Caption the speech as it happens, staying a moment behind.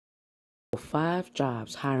5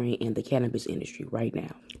 jobs hiring in the cannabis industry right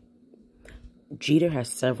now. Jeter has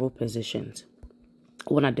several positions.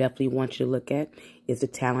 One I definitely want you to look at is the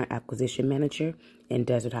talent acquisition manager in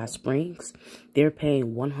Desert Hot Springs. They're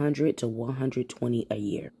paying $100 to $120 a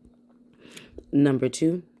year. Number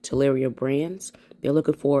 2, Teleria Brands. They're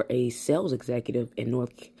looking for a sales executive in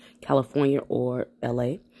North California or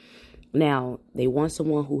LA. Now, they want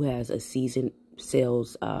someone who has a seasoned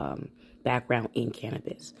sales background in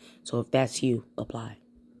cannabis. So if that's you, apply.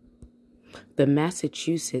 The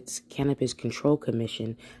Massachusetts Cannabis Control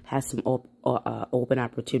Commission has some open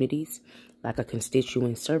opportunities, like a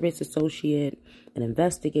constituent service associate, an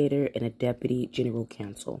investigator, and a deputy general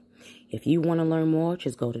counsel. If you want to learn more,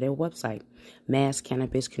 just go to their website,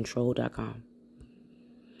 masscannabiscontrol.com.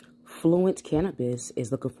 Fluent Cannabis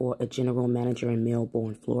is looking for a general manager in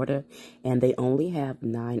Melbourne, Florida, and they only have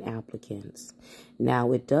 9 applicants.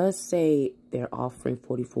 Now, it does say they're offering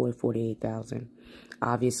 $44,000 to $48,000.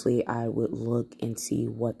 Obviously, I would look and see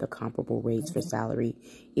what the comparable rates for salary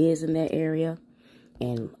is in that area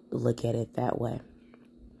and look at it that way.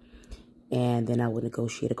 And then I would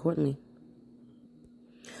negotiate accordingly.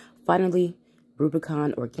 Finally,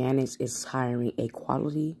 Rubicon Organics is hiring a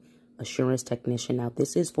quality assurance technician. Now,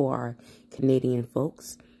 this is for our Canadian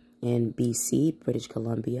folks in BC, British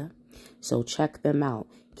Columbia. So check them out.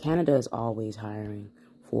 Canada is always hiring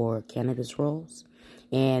for cannabis roles,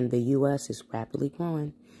 and the U.S. is rapidly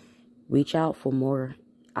growing. Reach out for more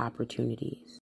opportunities.